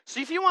So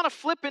if you want to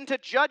flip into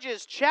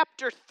Judges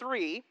chapter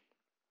 3,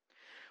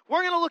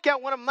 we're going to look at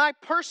one of my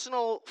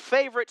personal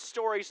favorite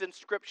stories in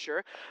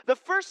Scripture. The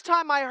first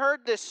time I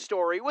heard this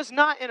story was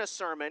not in a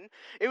sermon.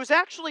 It was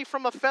actually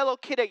from a fellow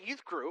kid at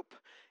youth group.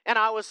 And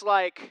I was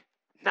like,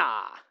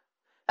 nah,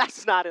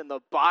 that's not in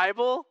the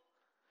Bible.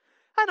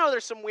 I know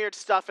there's some weird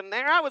stuff in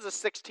there. I was a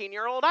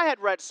 16-year-old. I had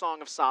read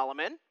Song of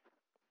Solomon.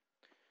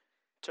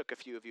 Took a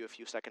few of you a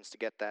few seconds to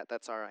get that.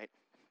 That's all right.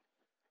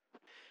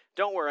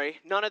 Don't worry,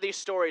 none of these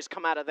stories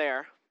come out of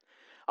there.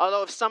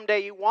 Although if someday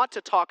you want to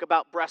talk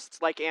about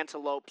breasts like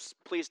antelopes,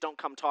 please don't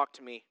come talk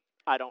to me.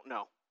 I don't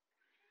know.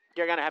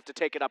 You're going to have to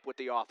take it up with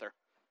the author.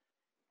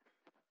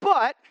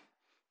 But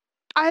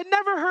I had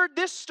never heard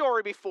this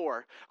story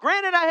before.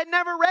 Granted, I had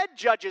never read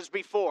Judges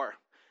before.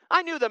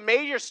 I knew the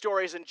major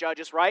stories in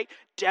Judges, right?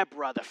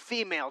 Deborah, the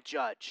female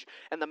judge.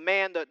 And the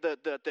man,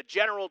 the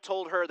general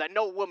told her that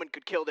no woman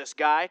could kill this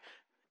guy.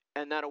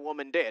 And then a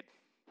woman did.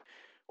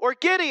 Or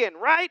Gideon,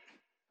 right?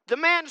 The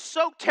man's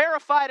so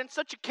terrified and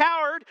such a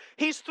coward,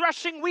 he's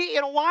threshing wheat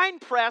in a wine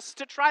press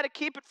to try to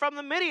keep it from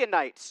the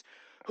Midianites,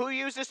 who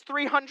uses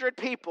 300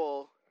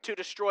 people to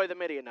destroy the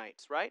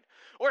Midianites, right?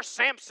 Or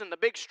Samson, the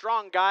big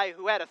strong guy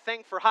who had a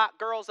thing for hot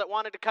girls that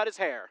wanted to cut his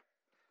hair.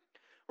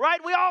 Right?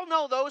 We all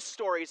know those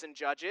stories in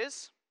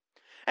Judges.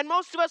 And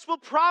most of us will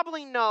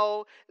probably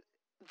know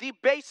the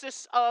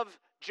basis of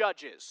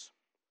Judges.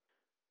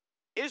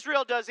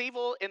 Israel does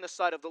evil in the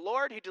sight of the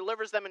Lord. He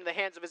delivers them into the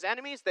hands of his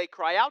enemies. They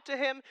cry out to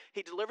him.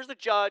 He delivers the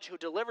judge who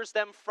delivers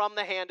them from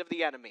the hand of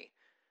the enemy.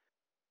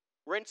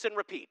 Rinse and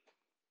repeat.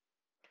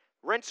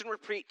 Rinse and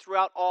repeat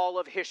throughout all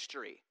of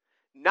history,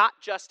 not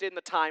just in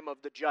the time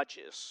of the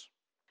judges.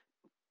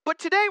 But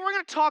today we're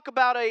going to talk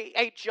about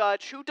a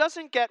judge who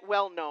doesn't get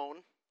well known.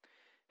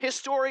 His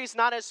story is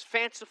not as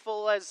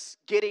fanciful as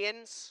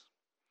Gideon's.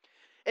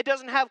 It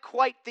doesn't have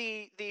quite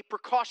the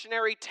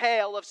precautionary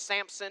tale of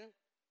Samson.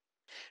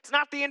 It's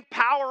not the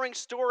empowering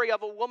story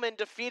of a woman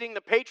defeating the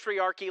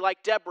patriarchy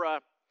like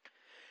Deborah.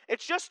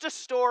 It's just a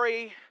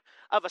story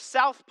of a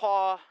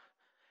southpaw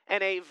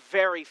and a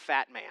very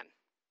fat man.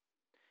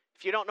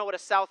 If you don't know what a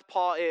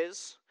southpaw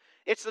is,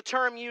 it's the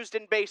term used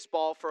in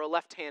baseball for a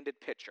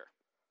left-handed pitcher.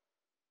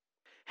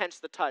 Hence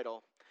the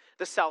title,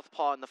 The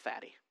Southpaw and the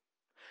Fatty.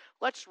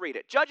 Let's read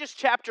it. Judges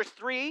chapter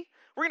 3.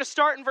 We're going to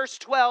start in verse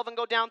 12 and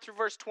go down through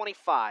verse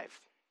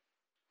 25.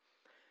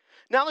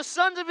 Now the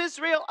sons of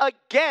Israel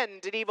again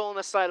did evil in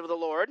the sight of the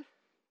Lord.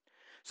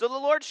 So the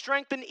Lord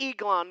strengthened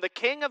Eglon, the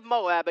king of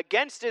Moab,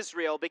 against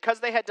Israel,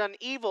 because they had done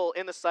evil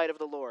in the sight of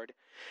the Lord.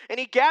 And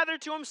he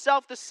gathered to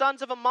himself the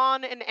sons of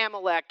Ammon and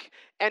Amalek,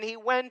 and he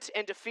went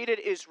and defeated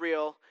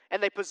Israel,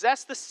 and they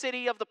possessed the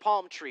city of the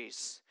palm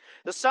trees.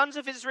 The sons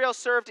of Israel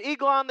served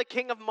Eglon, the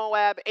king of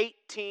Moab,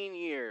 18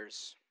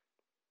 years.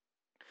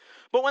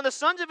 But when the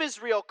sons of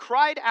Israel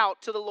cried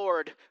out to the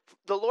Lord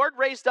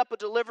raised up a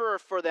deliverer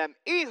for them,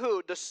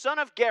 Ehud, the son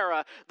of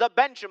Gera, the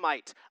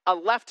Benjamite, a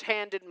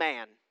left-handed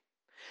man.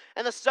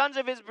 And the sons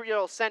of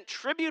Israel sent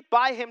tribute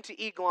by him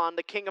to Eglon,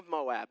 the king of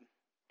Moab.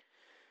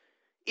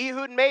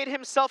 Ehud made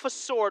himself a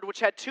sword which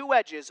had 2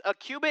 edges, a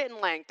cubit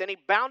in length, and he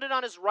bound it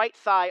on his right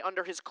thigh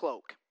under his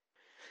cloak.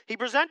 He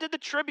presented the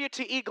tribute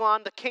to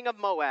Eglon, the king of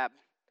Moab.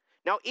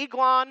 Now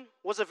Eglon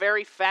was a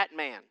very fat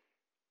man.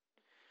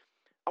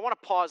 I want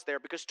to pause there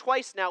because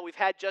twice now we've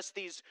had just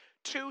these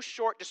 2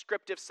 short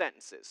descriptive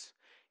sentences.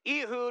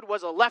 Ehud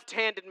was a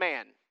left-handed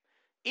man.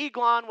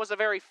 Eglon was a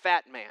very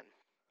fat man.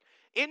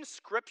 In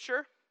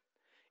Scripture,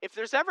 if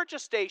there's ever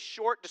just a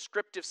short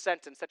descriptive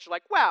sentence that you're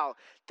like, wow,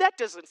 that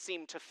doesn't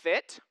seem to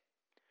fit,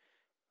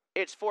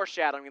 it's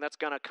foreshadowing that's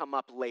going to come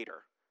up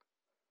later.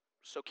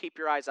 So keep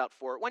your eyes out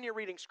for it when you're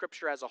reading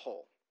Scripture as a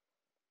whole.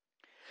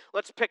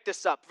 Let's pick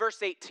this up.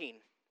 Verse 18.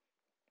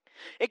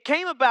 It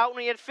came about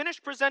when he had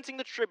finished presenting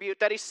the tribute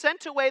that he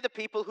sent away the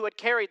people who had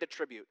carried the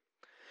tribute.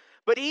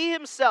 But he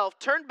himself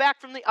turned back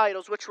from the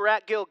idols which were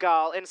at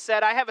Gilgal and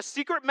said, I have a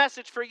secret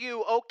message for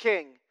you, O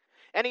king.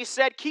 And he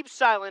said, keep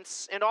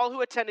silence, and all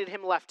who attended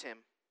him left him.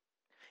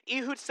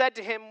 Ehud said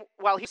to him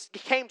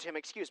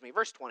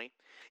verse 20.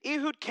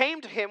 Ehud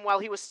came to him while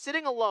he was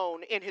sitting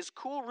alone in his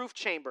cool roof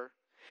chamber.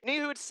 And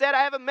Ehud said,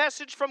 I have a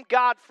message from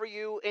God for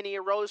you, and he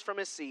arose from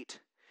his seat.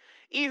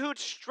 Ehud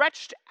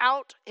stretched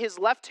out his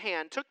left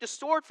hand, took the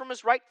sword from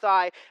his right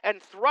thigh,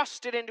 and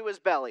thrust it into his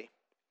belly.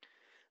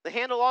 The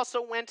handle also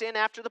went in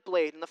after the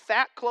blade, and the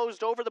fat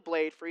closed over the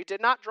blade, for he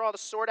did not draw the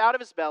sword out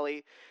of his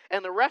belly,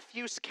 and the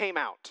refuse came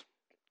out.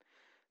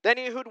 Then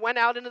Ehud went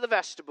out into the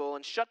vestibule,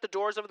 and shut the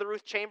doors of the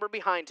roof chamber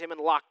behind him,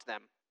 and locked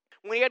them.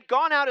 When he had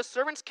gone out, his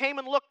servants came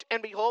and looked,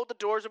 and behold, the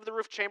doors of the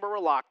roof chamber were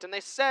locked. And they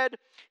said,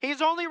 he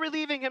is only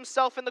relieving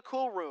himself in the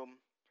cool room.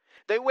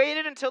 They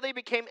waited until they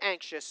became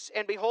anxious,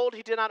 and behold,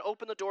 he did not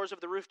open the doors of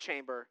the roof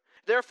chamber.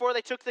 Therefore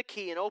they took the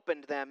key and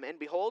opened them, and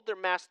behold, their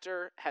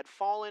master had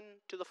fallen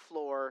to the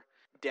floor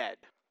dead.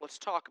 Let's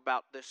talk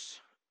about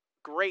this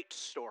great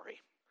story.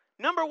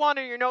 Number 1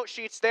 in your note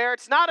sheets there,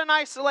 it's not an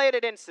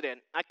isolated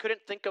incident. I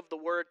couldn't think of the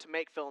word to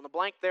make fill in the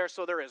blank there,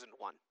 so there isn't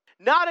one.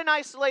 Not an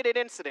isolated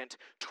incident.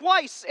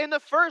 Twice in the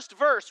first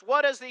verse,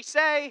 what does he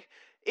say?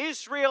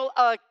 Israel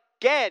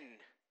again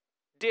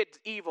did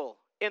evil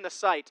in the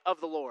sight of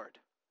the Lord.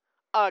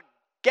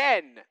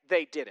 Again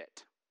they did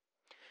it.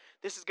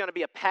 This is going to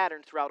be a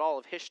pattern throughout all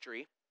of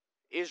history.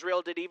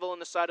 Israel did evil in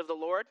the sight of the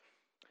Lord.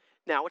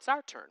 Now it's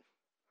our turn.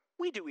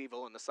 We do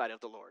evil in the sight of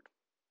the Lord.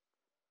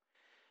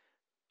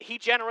 He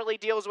generally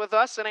deals with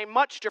us in a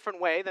much different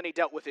way than he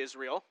dealt with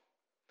Israel,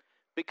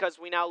 because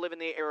we now live in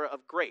the era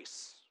of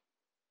grace.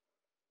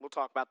 We'll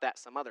talk about that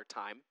some other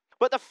time.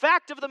 But the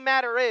fact of the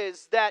matter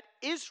is that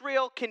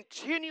Israel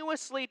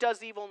continuously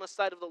does evil in the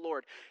sight of the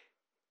Lord.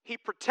 He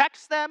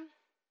protects them.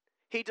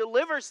 He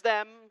delivers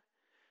them.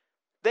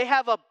 They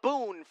have a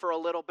boon for a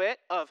little bit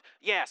of,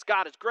 yes,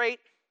 God is great.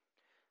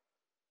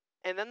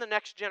 And then the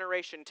next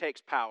generation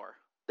takes power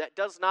that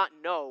does not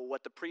know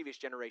what the previous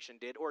generation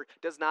did or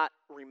does not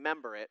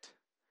remember it,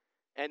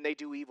 and they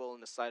do evil in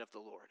the sight of the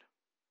Lord.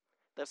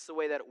 That's the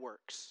way that it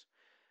works.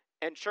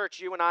 And church,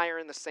 you and I are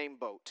in the same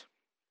boat.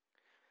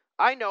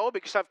 I know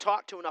because I've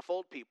talked to enough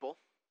old people.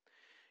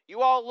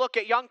 You all look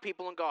at young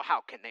people and go,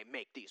 how can they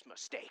make these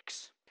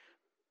mistakes?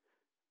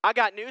 I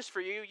got news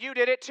for you. You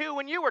did it too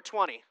when you were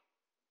 20.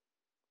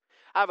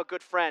 I have a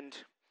good friend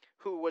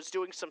who was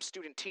doing some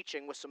student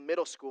teaching with some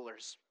middle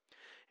schoolers.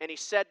 And he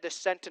said this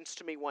sentence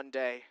to me one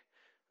day.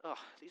 Oh,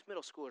 these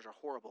middle schoolers are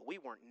horrible. We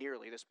weren't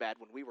nearly this bad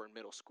when we were in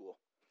middle school.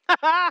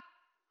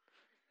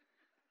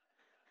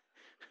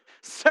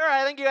 Sir,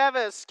 I think you have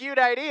a skewed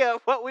idea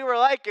of what we were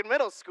like in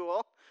middle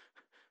school.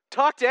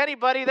 Talk to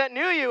anybody that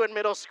knew you in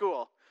middle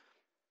school.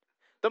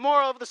 The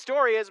moral of the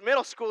story is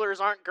middle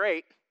schoolers aren't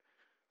great.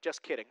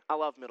 Just kidding. I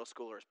love middle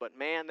schoolers, but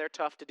man, they're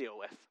tough to deal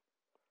with.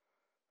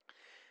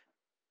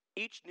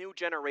 Each new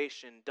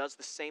generation does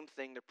the same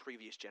thing the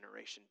previous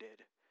generation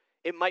did.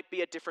 It might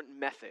be a different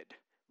method,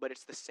 but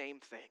it's the same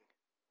thing.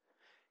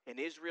 And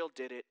Israel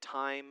did it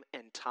time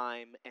and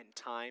time and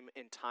time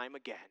and time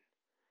again.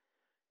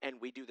 And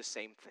we do the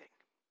same thing.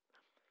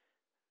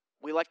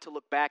 We like to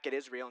look back at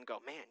Israel and go,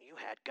 man, you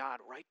had God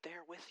right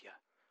there with you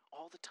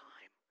all the time.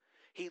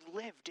 He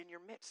lived in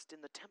your midst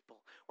in the temple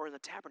or in the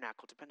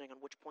tabernacle, depending on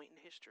which point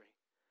in history.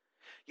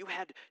 You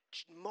had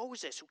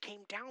Moses who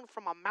came down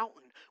from a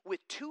mountain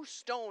with 2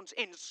 stones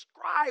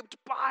inscribed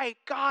by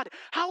God.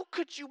 How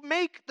could you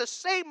make the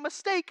same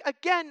mistake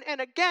again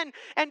and again?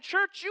 And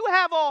church, you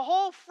have a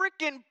whole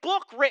freaking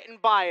book written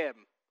by him.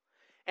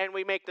 And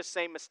we make the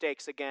same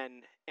mistakes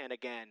again and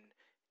again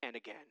and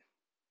again.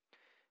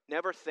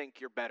 Never think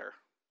you're better.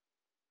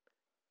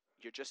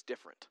 You're just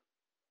different.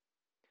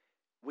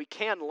 We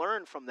can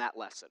learn from that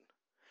lesson.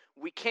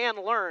 We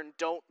can learn,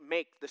 don't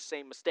make the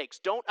same mistakes.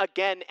 Don't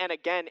again and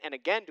again and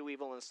again do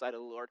evil in the sight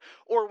of the Lord.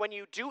 Or when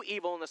you do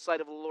evil in the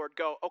sight of the Lord,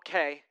 go,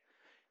 okay,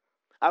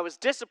 I was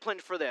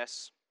disciplined for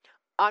this.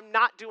 I'm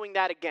not doing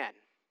that again.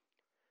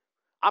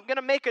 I'm going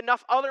to make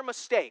enough other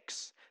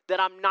mistakes that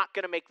I'm not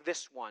going to make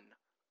this one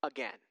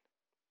again.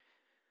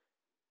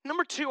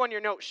 Number 2 on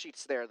your note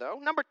sheets there, though.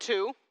 Number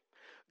 2,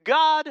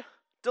 God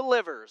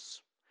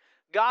delivers.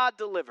 God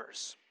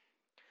delivers.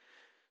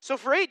 So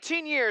for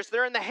 18 years,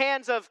 they're in the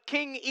hands of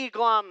King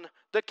Eglon,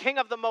 the king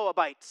of the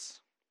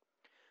Moabites.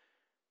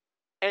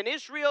 And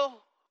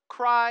Israel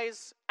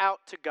cries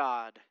out to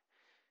God,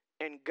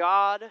 and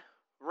God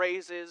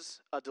raises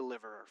a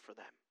deliverer for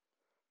them.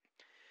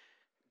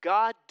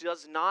 God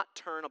does not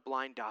turn a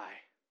blind eye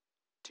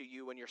to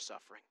you and your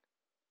suffering.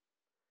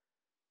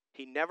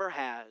 He never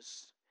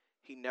has.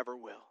 He never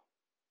will.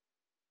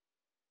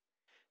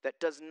 That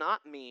does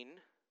not mean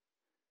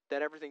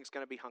that everything's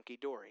going to be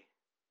hunky-dory.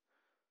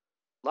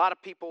 A lot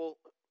of people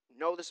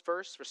know this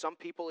verse. For some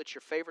people, it's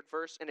your favorite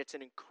verse, and it's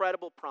an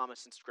incredible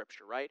promise in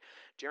Scripture, right?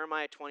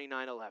 Jeremiah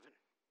 29:11.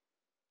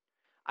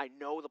 I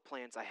know the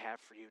plans I have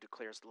for you,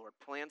 declares the Lord.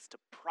 Plans to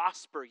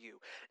prosper you,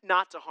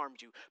 not to harm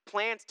you.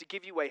 Plans to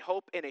give you a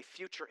hope and a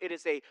future. It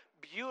is a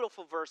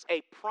beautiful verse,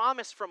 a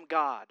promise from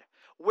God.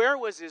 Where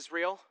was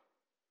Israel?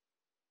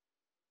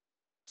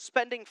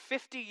 Spending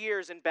 50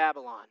 years in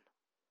Babylon.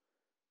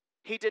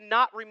 He did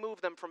not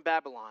remove them from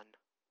Babylon.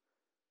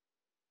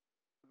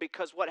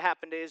 Because what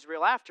happened to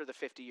Israel after the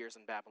 50 years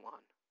in Babylon?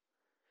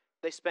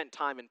 They spent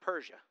time in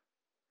Persia.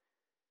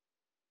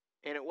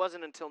 And it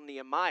wasn't until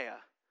Nehemiah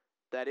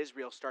that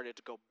Israel started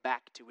to go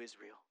back to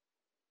Israel.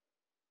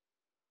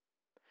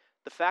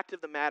 The fact of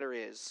the matter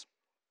is,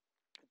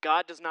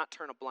 God does not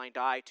turn a blind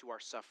eye to our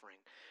suffering,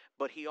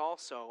 but he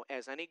also,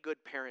 as any good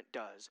parent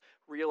does,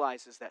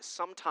 realizes that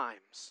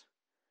sometimes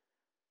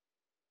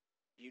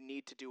you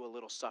need to do a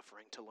little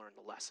suffering to learn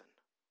the lesson.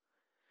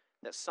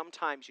 That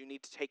sometimes you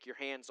need to take your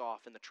hands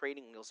off and the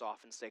training wheels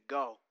off and say,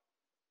 go.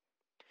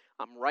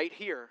 I'm right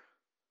here,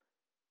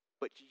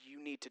 but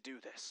you need to do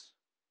this.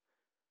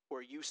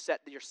 Or you set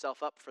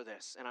yourself up for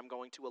this, and I'm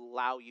going to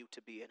allow you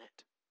to be in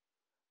it.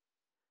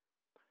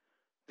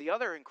 The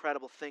other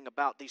incredible thing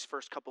about these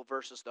first couple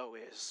verses, though,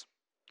 is,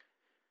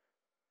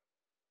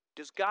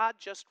 does God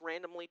just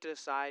randomly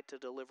decide to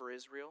deliver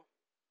Israel?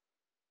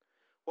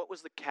 What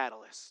was the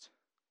catalyst?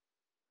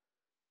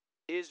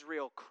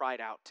 Israel cried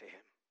out to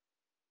him.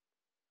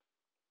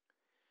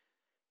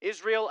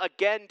 Israel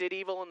again did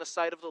evil in the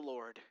sight of the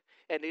Lord,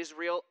 and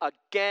Israel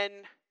again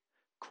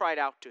cried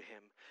out to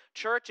him.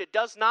 Church, it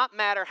does not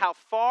matter how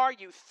far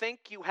you think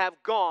you have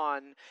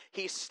gone,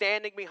 he's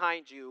standing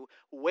behind you,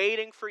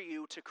 waiting for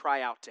you to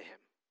cry out to him.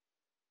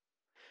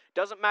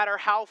 Doesn't matter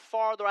how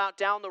far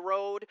down the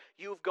road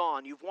you've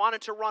gone. You've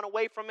wanted to run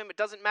away from him. It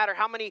doesn't matter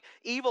how many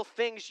evil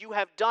things you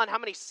have done, how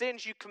many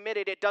sins you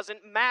committed. It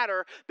doesn't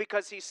matter,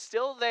 because he's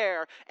still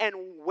there and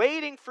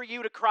waiting for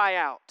you to cry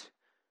out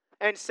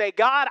and say,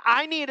 God,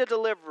 I need a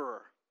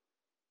deliverer.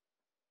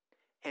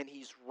 And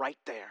he's right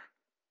there.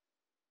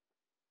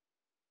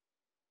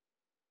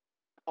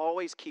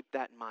 Always keep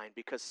that in mind,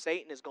 because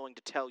Satan is going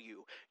to tell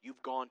you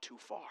you've gone too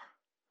far.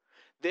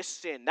 This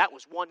sin, that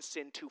was one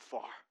sin too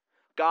far.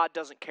 God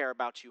doesn't care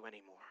about you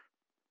anymore.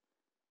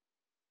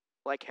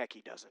 Like heck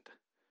he doesn't.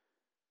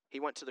 He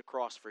went to the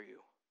cross for you.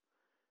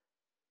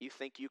 You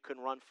think you can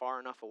run far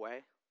enough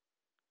away?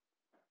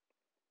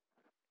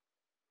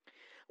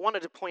 I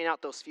wanted to point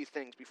out those few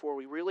things before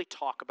we really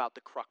talk about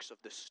the crux of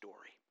this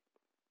story.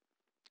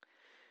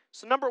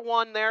 So number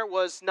one there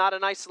was not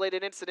an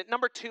isolated incident.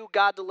 Number two,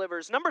 God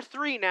delivers. Number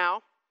three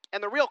now,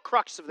 and the real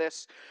crux of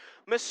this,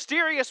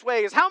 mysterious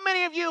ways. How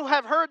many of you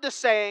have heard the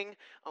saying,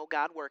 oh,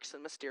 God works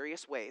in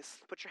mysterious ways?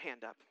 Put your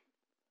hand up.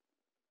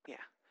 Yeah,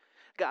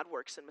 God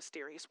works in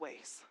mysterious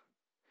ways.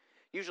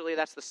 Usually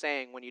that's the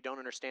saying when you don't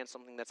understand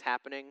something that's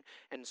happening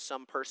and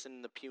some person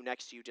in the pew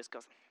next to you just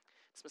goes,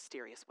 it's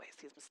mysterious ways.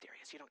 He's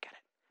mysterious. You don't get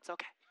it. It's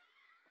okay.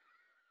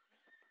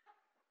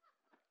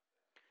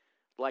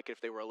 Like it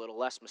if they were a little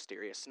less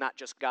mysterious. Not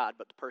just God,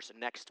 but the person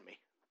next to me.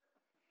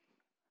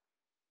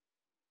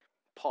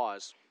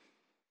 Pause.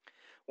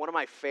 One of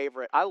my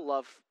favorite, I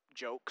love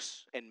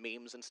jokes and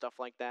memes and stuff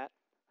like that.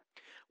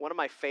 One of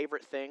my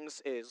favorite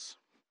things is,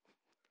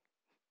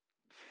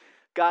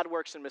 God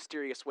works in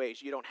mysterious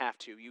ways. You don't have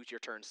to. Use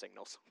your turn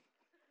signals.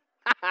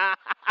 I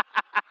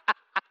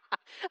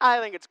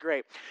think it's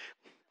great.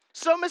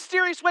 So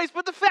mysterious ways,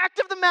 but the fact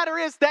of the matter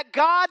is that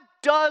God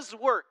does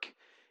work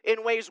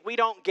in ways we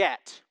don't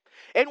get.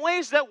 In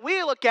ways that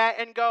we look at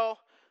and go,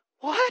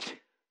 what?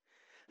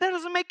 That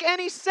doesn't make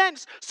any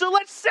sense. So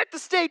let's set the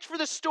stage for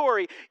the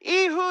story.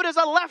 Ehud is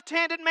a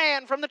left-handed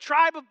man from the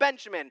tribe of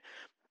Benjamin.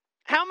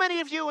 How many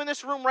of you in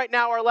this room right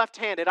now are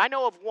left-handed? I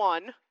know of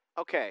one.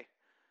 Okay.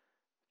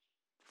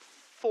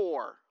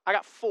 4. I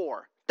got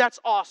 4. That's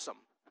awesome.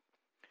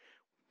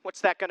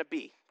 What's that going to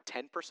be?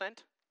 10%?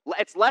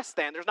 It's less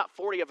than. There's not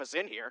 40 of us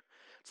in here.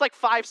 It's like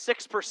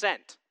 5-6%.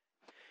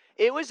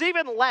 It was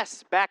even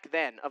less back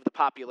then of the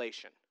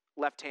population,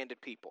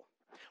 left-handed people.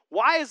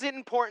 Why is it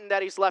important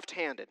that he's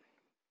left-handed?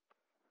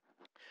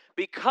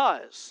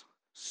 Because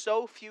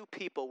so few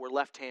people were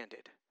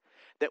left-handed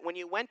that when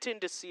you went in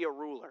to see a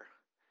ruler,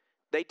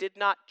 they did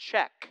not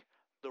check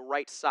the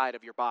right side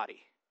of your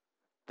body.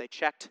 They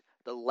checked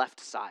the left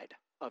side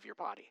of your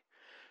body.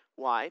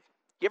 Why?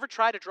 You ever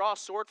try to draw a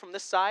sword from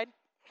this side?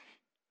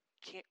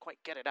 You can't quite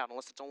get it out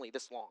unless it's only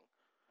this long.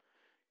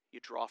 You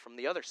draw from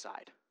the other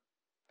side.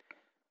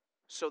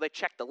 So they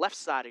check the left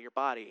side of your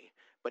body,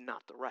 but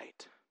not the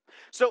right.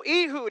 So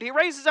Ehud, he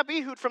raises up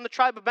Ehud from the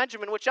tribe of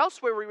Benjamin, which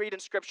elsewhere we read in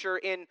Scripture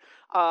in,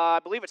 I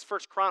believe it's 1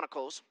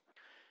 Chronicles.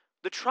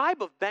 The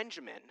tribe of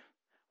Benjamin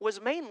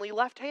was mainly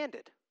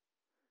left-handed,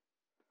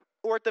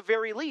 or at the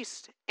very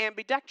least,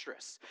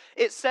 ambidextrous.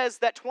 It says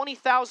that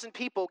 20,000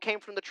 people came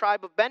from the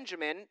tribe of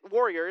Benjamin,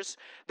 warriors,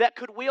 that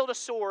could wield a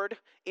sword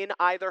in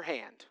either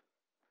hand.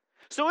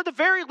 So at the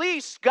very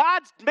least,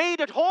 God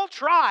made a whole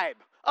tribe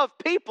of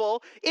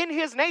people in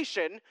his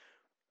nation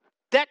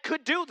that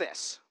could do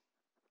this.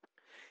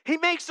 He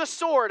makes a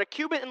sword a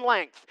cubit in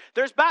length.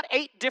 There's about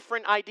 8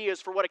 different ideas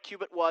for what a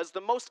cubit was.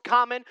 The most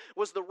common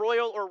was the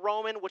royal or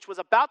Roman, which was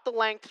about the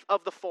length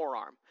of the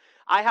forearm.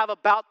 I have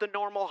about the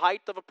normal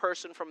height of a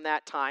person from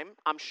that time.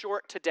 I'm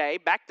short today.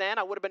 Back then,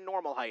 I would have been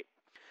normal height.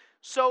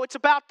 So it's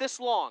about this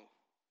long,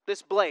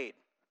 this blade.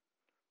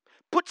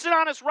 Puts it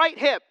on his right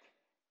hip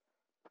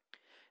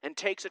and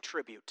takes a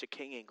tribute to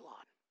King Eglon,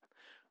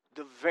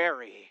 the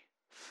very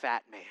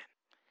fat man.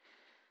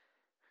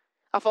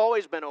 I've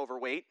always been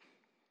overweight.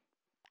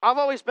 I've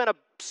always been a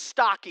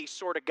stocky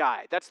sort of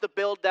guy. That's the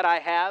build that I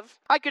have.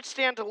 I could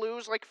stand to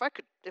lose, like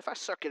if I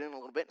suck it in a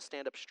little bit and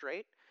stand up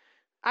straight.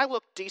 I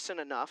look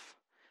decent enough.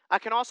 I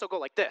can also go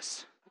like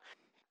this.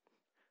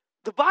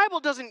 The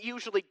Bible doesn't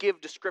usually give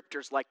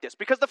descriptors like this,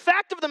 because the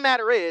fact of the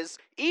matter is,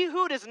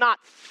 Ehud is not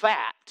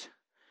fat.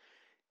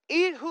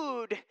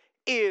 Ehud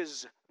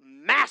is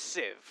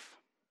massive.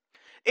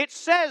 It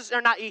says,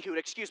 or not Ehud,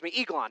 excuse me,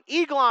 Eglon.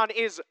 Eglon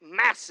is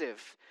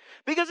massive,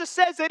 because it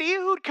says that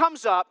Ehud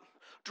comes up,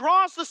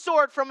 draws the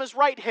sword from his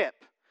right hip,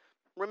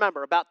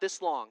 remember, about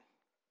this long,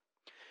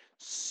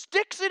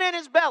 sticks it in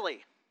his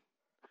belly,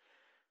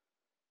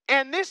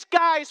 and this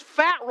guy's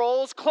fat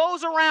rolls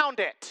close around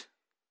it.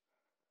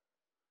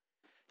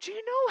 Do you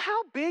know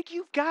how big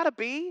you've got to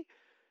be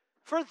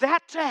for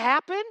that to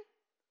happen?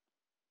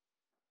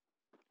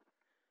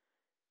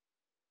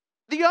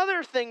 The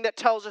other thing that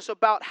tells us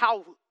about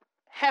how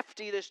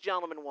hefty this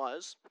gentleman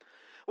was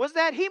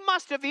that he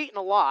must have eaten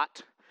a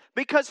lot,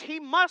 because he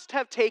must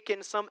have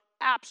taken some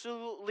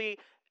absolutely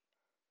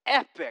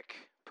epic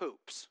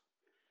poops.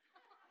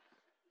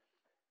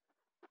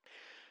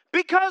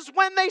 Because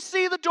when they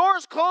see the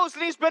doors closed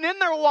and he's been in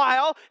there a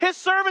while, his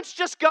servants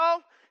just go,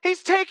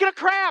 he's taking a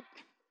crap.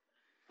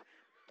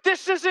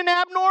 This isn't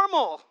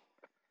abnormal.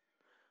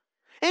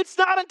 It's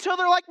not until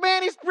they're like,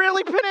 man, he's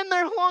really been in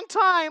there a long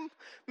time.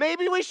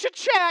 Maybe we should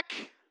check.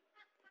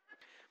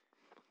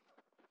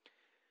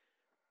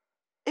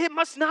 It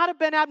must not have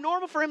been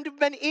abnormal for him to have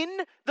been in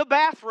the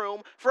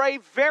bathroom for a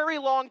very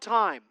long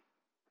time.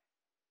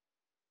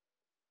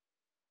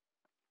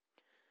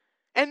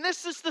 And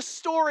this is the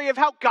story of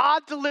how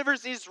God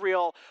delivers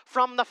Israel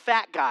from the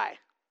fat guy.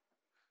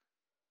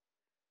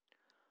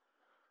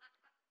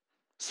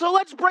 So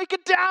let's break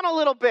it down a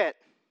little bit.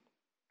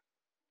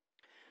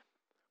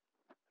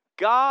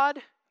 God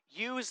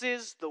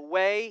uses the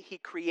way He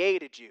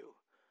created you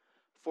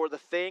for the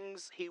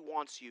things He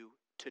wants you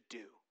to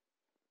do.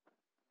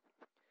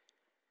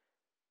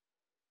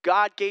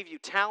 God gave you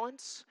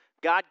talents.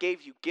 God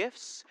gave you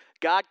gifts.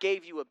 God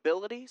gave you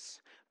abilities.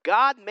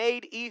 God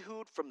made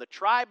Ehud from the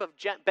tribe of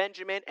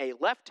Benjamin a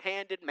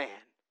left-handed man.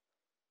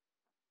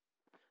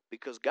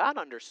 Because God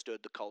understood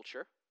the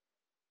culture.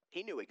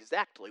 He knew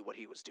exactly what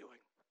He was doing.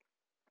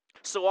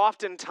 So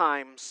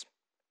oftentimes,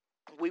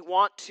 we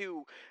want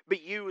to be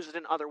used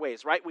in other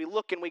ways, right? We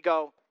look and we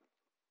go,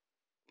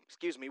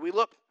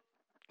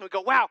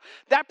 wow,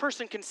 that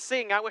person can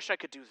sing. I wish I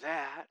could do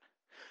that.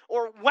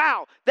 Or,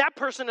 wow, that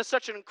person is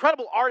such an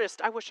incredible artist.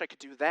 I wish I could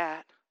do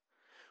that.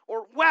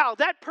 Or, wow,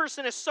 that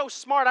person is so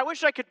smart. I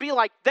wish I could be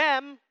like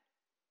them.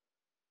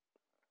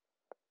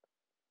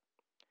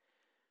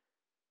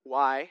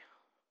 Why?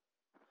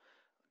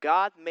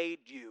 God made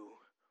you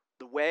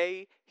the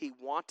way He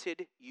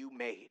wanted you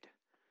made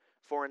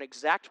for an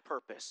exact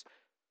purpose.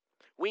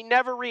 We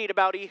never read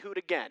about Ehud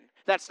again.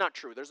 That's not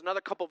true. There's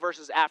another couple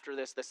verses after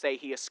this that say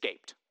he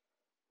escaped.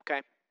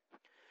 Okay?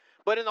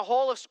 But in the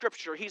whole of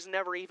Scripture, he's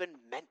never even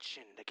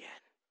mentioned again.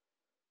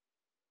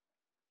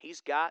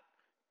 He's got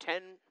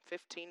 10,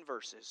 15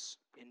 verses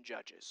in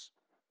Judges.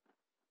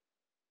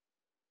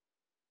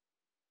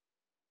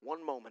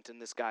 One moment in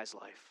this guy's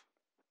life.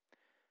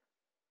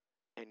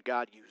 And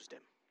God used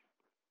him.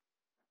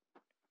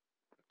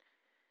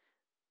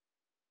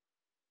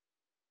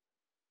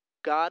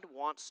 God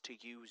wants to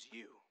use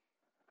you.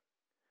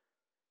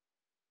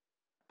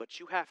 But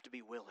you have to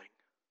be willing.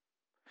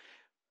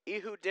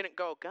 Ehud didn't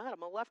go, God,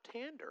 I'm a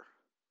left-hander.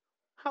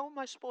 How am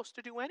I supposed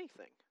to do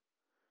anything?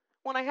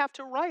 When I have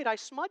to write, I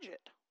smudge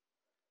it.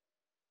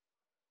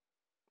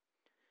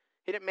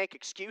 He didn't make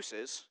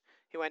excuses.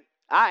 He went,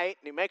 all right,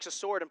 and he makes a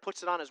sword and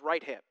puts it on his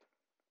right hip.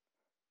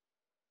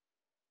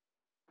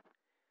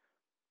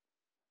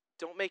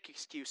 Don't make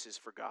excuses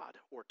for God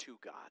or to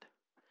God.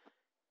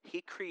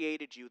 He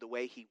created you the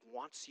way He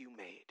wants you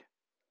made.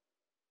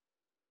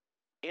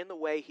 In the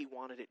way He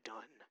wanted it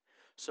done.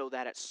 So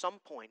that at some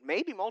point,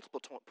 maybe multiple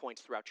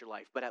points throughout your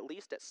life, but at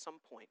least at some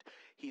point,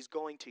 He's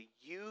going to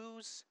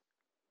use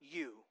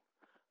you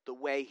the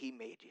way He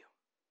made you.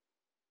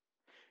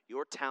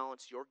 Your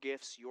talents, your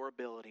gifts, your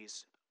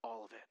abilities,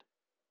 all of it.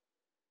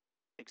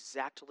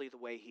 Exactly the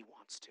way He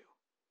wants to.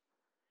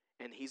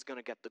 And He's going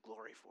to get the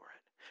glory for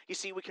it. You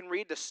see, we can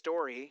read the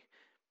story.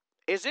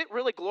 Is it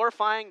really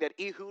glorifying that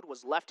Ehud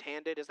was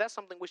left-handed? Is that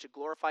something we should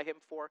glorify him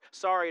for?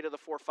 Sorry to the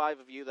 4 or 5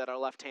 of you that are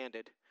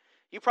left-handed.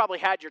 You probably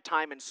had your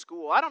time in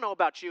school. I don't know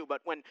about you,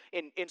 but when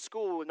in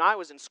school, when I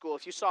was in school,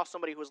 if you saw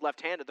somebody who was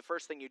left-handed, the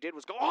first thing you did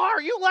was go, oh,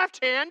 are you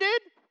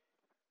left-handed?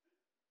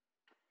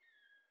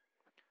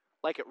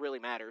 Like it really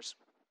matters.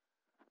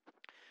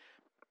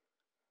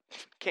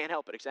 Can't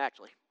help it,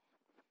 exactly.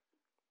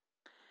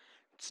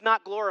 It's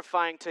not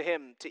glorifying to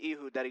him, to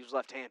Ehud, that he was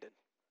left-handed.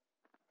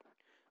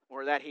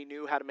 Or that he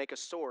knew how to make a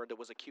sword that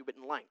was a cubit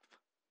in length.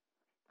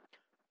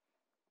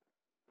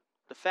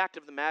 The fact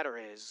of the matter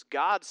is,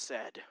 God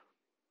said,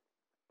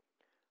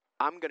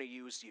 I'm going to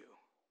use you.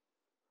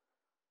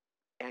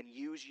 And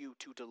use you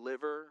to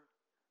deliver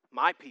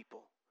my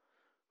people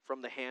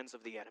from the hands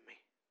of the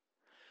enemy.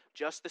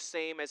 Just the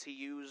same as He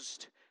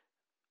used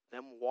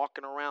them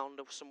walking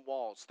around some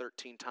walls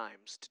 13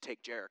 times to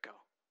take Jericho.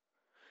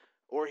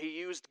 Or He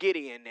used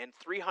Gideon and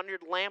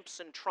 300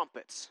 lamps and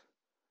trumpets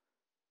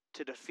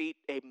to defeat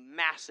a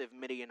massive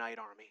Midianite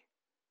army.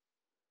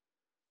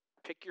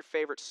 Pick your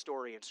favorite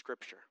story in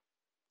Scripture.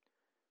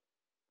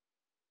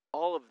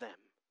 All of them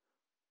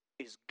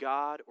is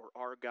God or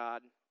our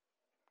God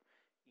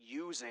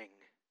using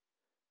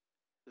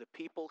the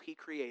people He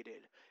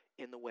created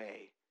in the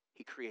way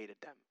He created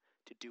them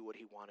to do what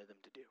He wanted them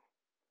to do.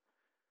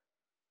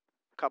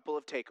 A couple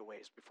of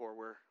takeaways before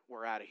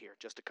we're out of here.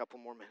 Just a couple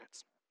more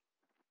minutes.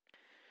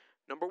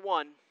 Number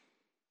 1,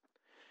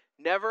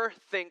 never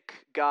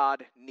think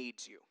God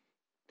needs you.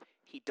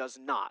 He does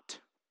not.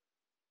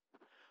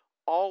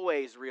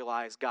 Always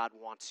realize God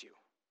wants you,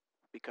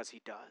 because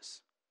He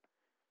does.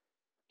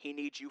 He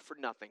needs you for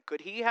nothing.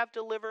 Could He have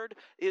delivered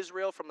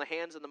Israel from the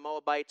hands of the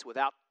Moabites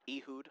without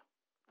Ehud?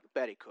 I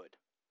bet He could.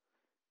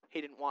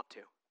 He didn't want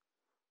to.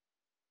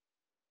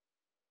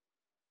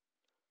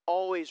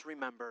 Always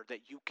remember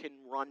that you can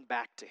run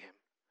back to Him.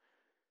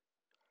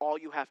 all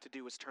you have to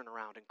do is turn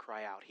around and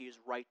cry out. He is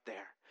right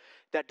there.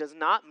 That does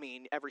not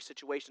mean every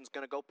situation is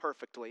going to go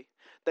perfectly.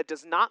 That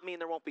does not mean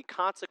there won't be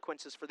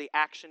consequences for the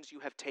actions you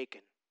have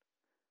taken.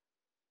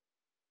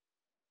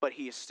 But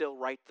he is still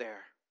right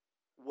there,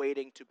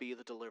 waiting to be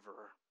the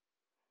deliverer.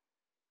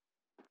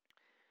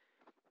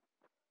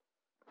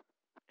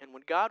 And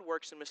when God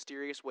works in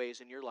mysterious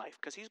ways in your life,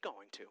 because he's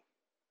going to,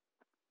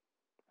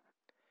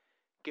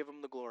 give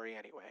him the glory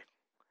anyway.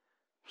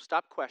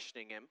 Stop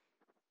questioning him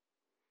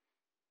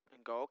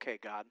and go, okay,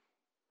 God,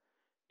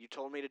 you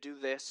told me to do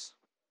this.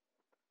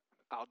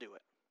 I'll do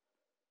it.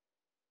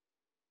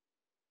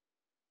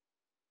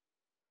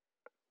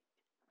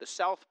 The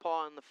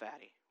Southpaw and the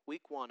Fatty,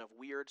 week 1 of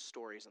weird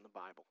stories in the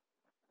Bible.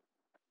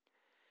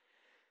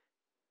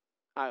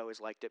 I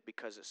always liked it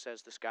because it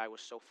says this guy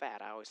was so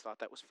fat. I always thought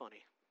that was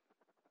funny.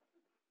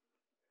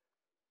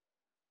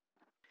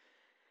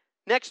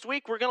 Next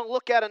week, we're going to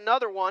look at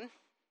another one.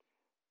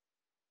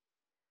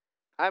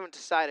 I haven't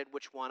decided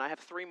which one. I have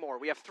 3 more.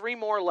 We have 3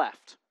 more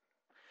left.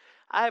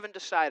 I haven't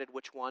decided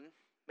which one.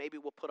 Maybe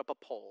we'll put up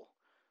a poll.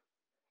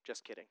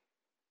 Just kidding.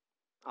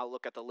 I'll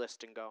look at the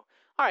list and go,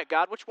 all right,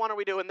 God, which one are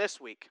we doing this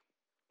week?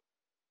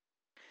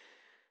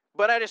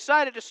 But I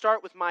decided to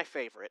start with my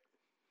favorite.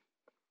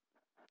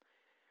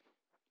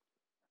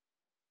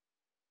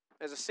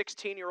 As a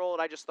 16-year-old,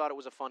 I just thought it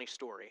was a funny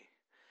story.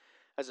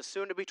 As a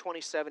soon-to-be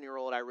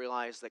 27-year-old, I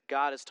realized that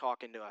God is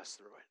talking to us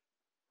through it.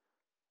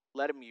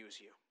 Let him use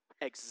you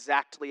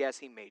exactly as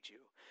he made you.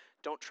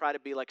 Don't try to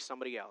be like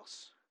somebody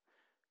else.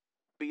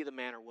 Be the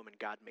man or woman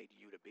God made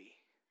you to be.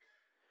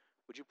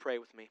 Would you pray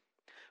with me?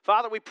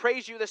 Father, we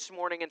praise you this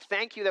morning and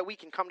thank you that we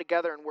can come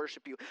together and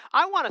worship you.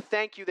 I want to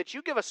thank you that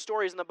you give us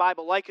stories in the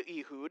Bible like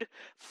Ehud,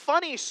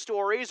 funny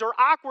stories or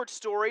awkward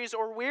stories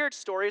or weird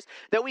stories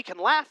that we can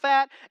laugh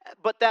at,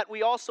 but that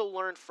we also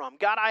learn from.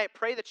 God, I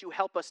pray that you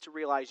help us to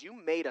realize you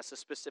made us a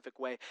specific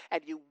way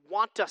and you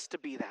want us to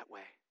be that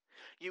way.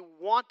 You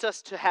want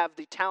us to have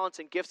the talents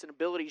and gifts and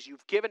abilities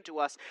you've given to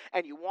us,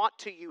 and you want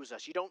to use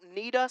us. You don't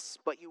need us,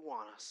 but you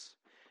want us.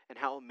 And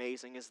how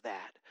amazing is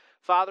that?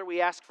 Father, we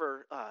ask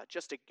for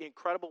just an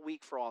incredible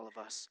week for all of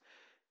us.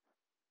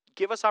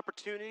 Give us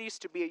opportunities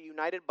to be a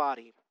united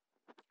body,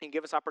 and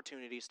give us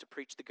opportunities to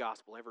preach the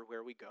gospel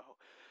everywhere we go.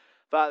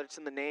 Father, it's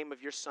in the name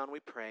of your Son we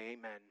pray.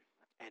 Amen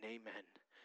and amen.